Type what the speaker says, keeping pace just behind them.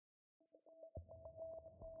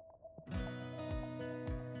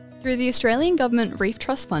Through the Australian Government Reef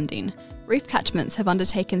Trust funding, Reef Catchments have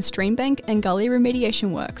undertaken streambank and gully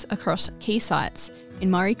remediation works across key sites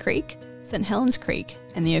in Murray Creek, St Helens Creek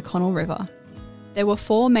and the O'Connell River. There were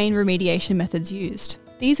 4 main remediation methods used.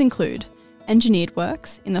 These include engineered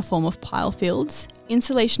works in the form of pile fields,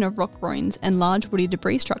 insulation of rock groins and large woody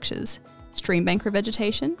debris structures, streambank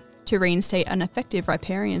revegetation to reinstate an effective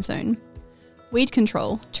riparian zone, weed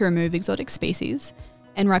control to remove exotic species,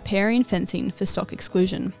 and riparian fencing for stock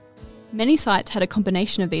exclusion. Many sites had a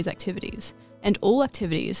combination of these activities, and all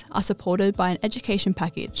activities are supported by an education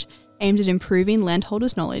package aimed at improving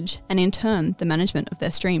landholders' knowledge and in turn the management of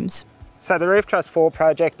their streams. So the RT4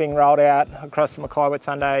 project being rolled out across the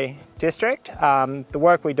Mackay-Whitsunday district, the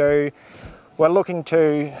work we do, we're looking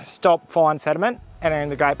to stop fine sediment entering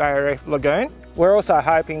the Great Barrier Reef lagoon. We're also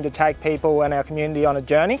hoping to take people and our community on a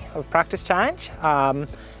journey of practice change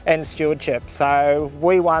and stewardship. So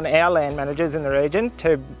we want our land managers in the region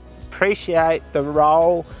to appreciate the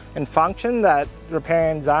role and function that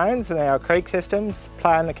riparian zones and our creek systems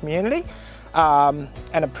play in the community and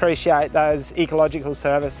appreciate those ecological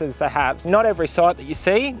services they have. Not every site that you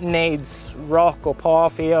see needs rock or pile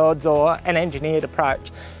fields or an engineered approach.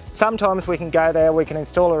 Sometimes we can go there, we can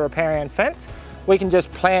install a riparian fence, we can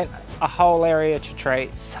just plant a whole area to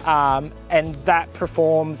trees and that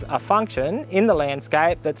performs a function in the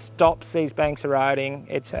landscape that stops these banks eroding,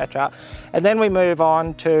 etc. And then we move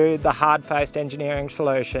on to the hard-faced engineering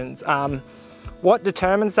solutions. What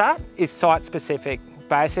determines that is site-specific.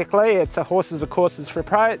 Basically, it's a horses or courses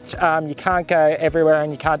approach. You can't go everywhere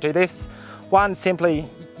and you can't do this. One, simply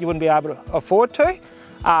you wouldn't be able to afford to,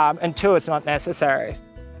 and 2, it's not necessary.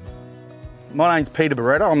 My name's Peter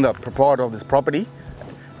Beretta, I'm the proprietor of this property.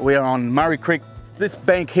 We're on Murray Creek. This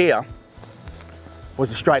bank here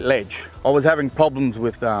was a straight ledge. I was having problems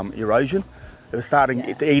with erosion. It was starting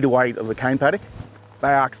to eat away of the cane paddock. They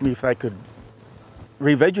asked me if they could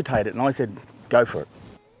revegetate it and I said, go for it.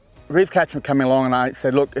 Reef Catchment came along and I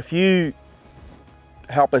said, look, if you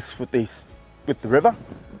help us with the river,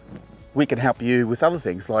 we can help you with other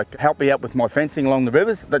things, like help me out with my fencing along the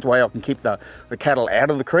rivers. That way I can keep the cattle out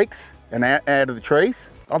of the creeks and out of the trees.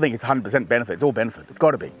 I think it's 100% benefit, it's all benefit, it's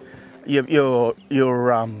got to be. You're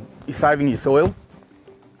saving your soil,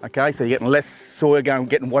 okay, so you're getting less soil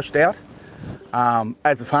getting washed out.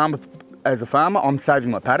 As a farmer, I'm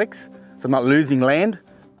saving my paddocks, so I'm not losing land.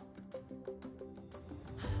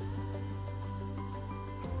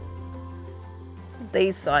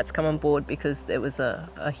 These sites come on board because there was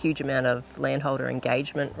a huge amount of landholder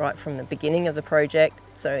engagement right from the beginning of the project.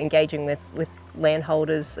 So engaging with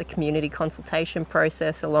landholders, a community consultation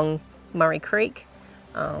process along Murray Creek,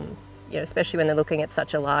 especially when they're looking at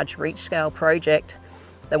such a large reach scale project,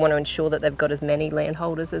 they want to ensure that they've got as many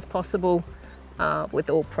landholders as possible with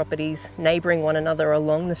all properties neighbouring one another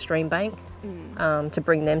along the stream bank to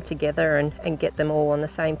bring them together and get them all on the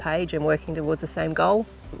same page and working towards the same goal.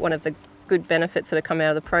 One of the good benefits that have come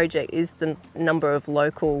out of the project is the number of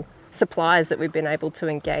local suppliers that we've been able to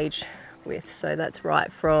engage with. So that's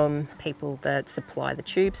right from people that supply the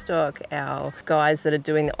tube stock, our guys that are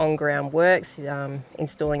doing the on-ground works,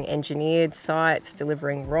 installing engineered sites,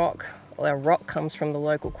 delivering rock. All our rock comes from the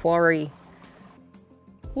local quarry.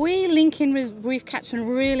 We link in with Reef Catchment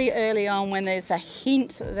really early on when there's a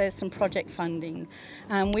hint that there's some project funding.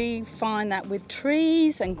 We find that with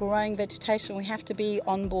trees and growing vegetation we have to be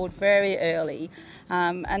on board very early.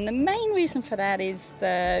 And the main reason for that is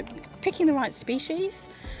picking the right species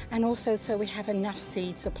and also so we have enough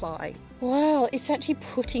seed supply. Well, it's actually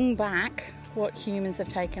putting back what humans have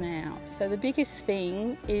taken out. So the biggest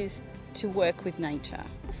thing is to work with nature.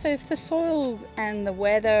 So if the soil and the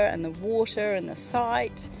weather and the water and the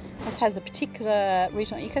site has a particular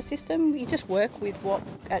regional ecosystem, you just work with what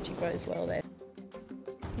actually grows well there.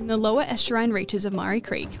 In the lower estuarine reaches of Murray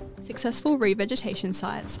Creek, successful revegetation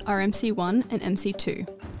sites are MC1 and MC2.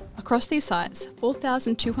 Across these sites,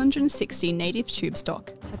 4,260 native tube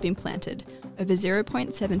stock have been planted over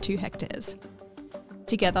 0.72 hectares.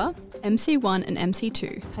 Together, MC1 and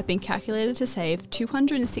MC2 have been calculated to save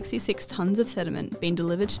 266 tonnes of sediment being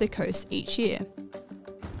delivered to the coast each year.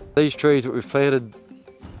 These trees that we've planted,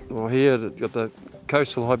 here, got the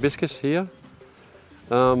coastal hibiscus here,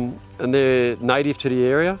 and they're native to the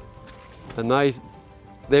area, and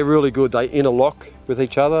they're really good. They interlock with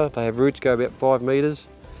each other. They have roots go about 5 metres,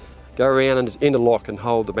 go around and just interlock and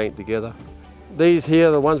hold the bank together. These here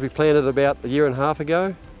are the ones we planted about a year and a half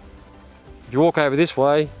ago. If you walk over this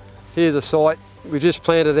way, here's a site we just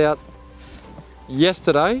planted out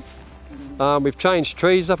yesterday. We've changed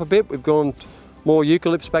trees up a bit. We've gone more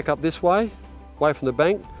eucalypts back up this way, away from the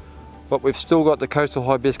bank. But we've still got the coastal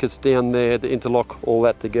hibiscus down there to interlock all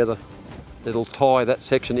that together. It'll tie that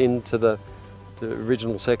section into the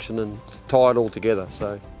original section and tie it all together.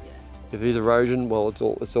 So if there's erosion, well, it's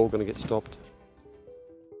all going to get stopped.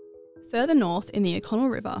 Further north in the O'Connell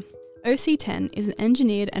River, OC10 is an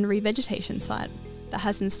engineered and revegetation site that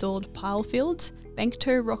has installed pile fields, bank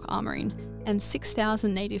toe rock armouring and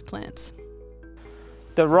 6,000 native plants.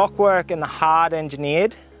 The rock work and the hard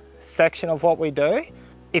engineered section of what we do,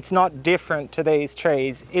 it's not different to these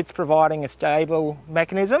trees. It's providing a stable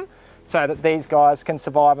mechanism so that these guys can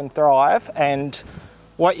survive and thrive, and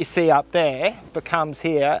what you see up there becomes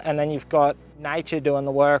here, and then you've got nature doing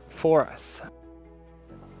the work for us.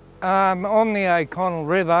 On the O'Connell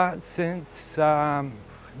River since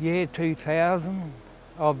year 2000,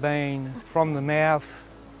 I've been from the mouth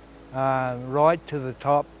right to the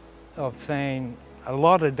top. I've seen a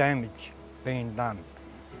lot of damage being done.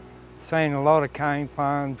 Seen a lot of cane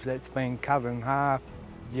farms that's been cut in half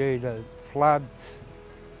due to floods,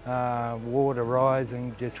 water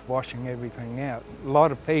rising, just washing everything out. A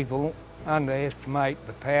lot of people underestimate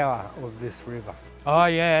the power of this river. Oh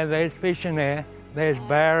yeah, there's fish in there. There's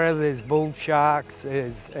barra, there's bull sharks,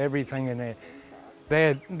 there's everything in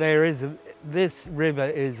there. This river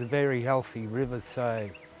is a very healthy river, so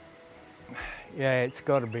yeah, it's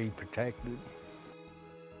got to be protected.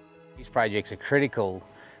 These projects are critical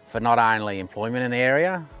for not only employment in the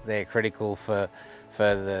area, they're critical for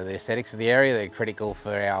the aesthetics of the area, they're critical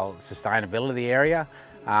for our sustainability of the area.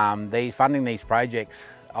 Funding these projects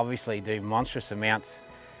obviously do monstrous amounts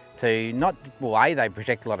to they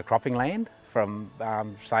protect a lot of cropping land from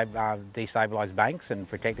destabilised banks and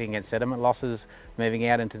protecting against sediment losses moving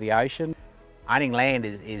out into the ocean. Owning land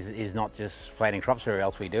is not just planting crops very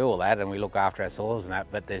else, we do all that and we look after our soils and that,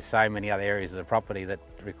 but there's so many other areas of the property that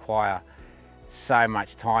require so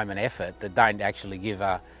much time and effort that don't actually give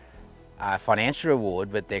a financial reward,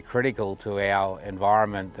 but they're critical to our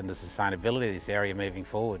environment and the sustainability of this area moving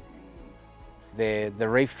forward. The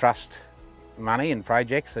Reef Trust money and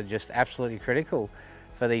projects are just absolutely critical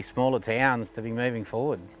for these smaller towns to be moving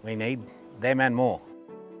forward. We need them and more.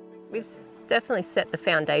 We've definitely set the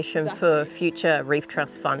foundation for future Reef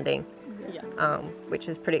Trust funding, which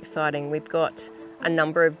is pretty exciting. We've got a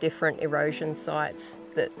number of different erosion sites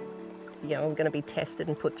that are going to be tested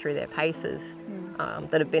and put through their paces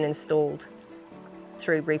that have been installed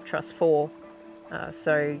through Reef Trust 4.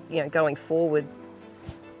 So going forward,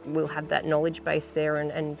 we'll have that knowledge base there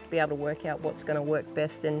and be able to work out what's going to work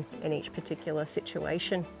best in each particular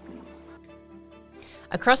situation.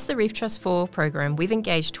 Across the Reef Trust 4 program, we've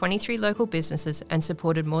engaged 23 local businesses and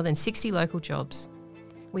supported more than 60 local jobs.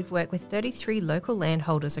 We've worked with 33 local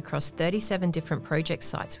landholders across 37 different project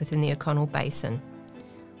sites within the O'Connell Basin.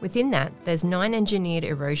 Within that, there's 9 engineered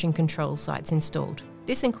erosion control sites installed.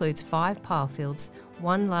 This includes 5 pile fields,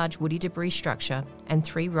 1 large woody debris structure and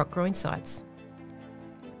 3 rock groin sites.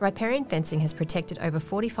 Riparian fencing has protected over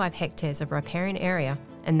 45 hectares of riparian area,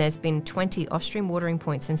 and there's been 20 off-stream watering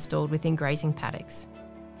points installed within grazing paddocks.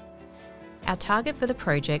 Our target for the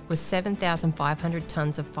project was 7,500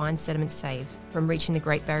 tonnes of fine sediment saved from reaching the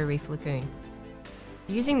Great Barrier Reef lagoon.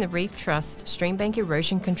 Using the Reef Trust Streambank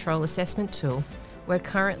Erosion Control Assessment tool, we're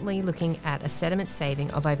currently looking at a sediment saving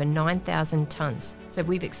of over 9,000 tonnes, so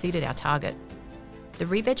we've exceeded our target. The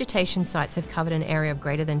revegetation sites have covered an area of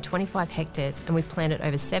greater than 25 hectares and we've planted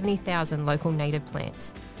over 70,000 local native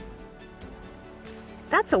plants.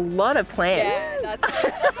 That's a lot of plants.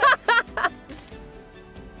 Yeah,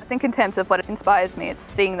 I think in terms of what inspires me, it's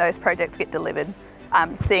seeing those projects get delivered,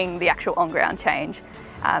 seeing the actual on-ground change.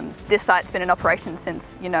 This site's been in operation since,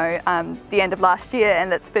 the end of last year,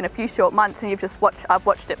 and it's been a few short months, and I've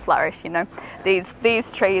watched it flourish.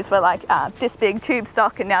 These trees were like this big tube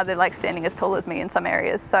stock, and now they're like standing as tall as me in some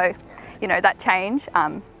areas. So, that change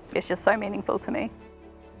is just so meaningful to me.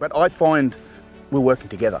 But I find we're working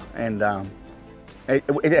together, and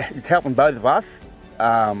it's helping both of us,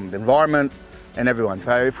 the environment, and everyone.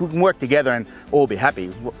 So if we can work together and all be happy,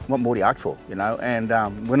 what more do you ask for, And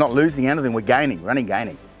we're not losing anything, we're gaining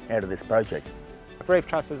out of this project. Reef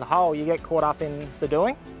Trust as a whole, you get caught up in the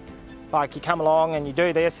doing. Like you come along and you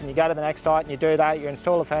do this and you go to the next site and you do that, you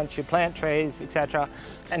install a fence, you plant trees, etc.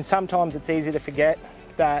 And sometimes it's easy to forget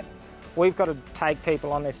that we've got to take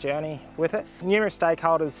people on this journey with us. Numerous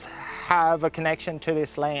stakeholders have a connection to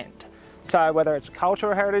this land. So whether it's a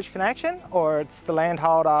cultural heritage connection or it's the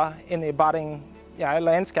landholder in the abutting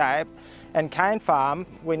landscape and cane farm,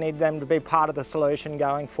 we need them to be part of the solution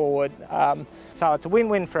going forward. So it's a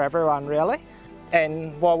win-win for everyone really.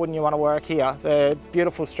 And why wouldn't you want to work here? They're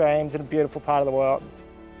beautiful streams in a beautiful part of the world.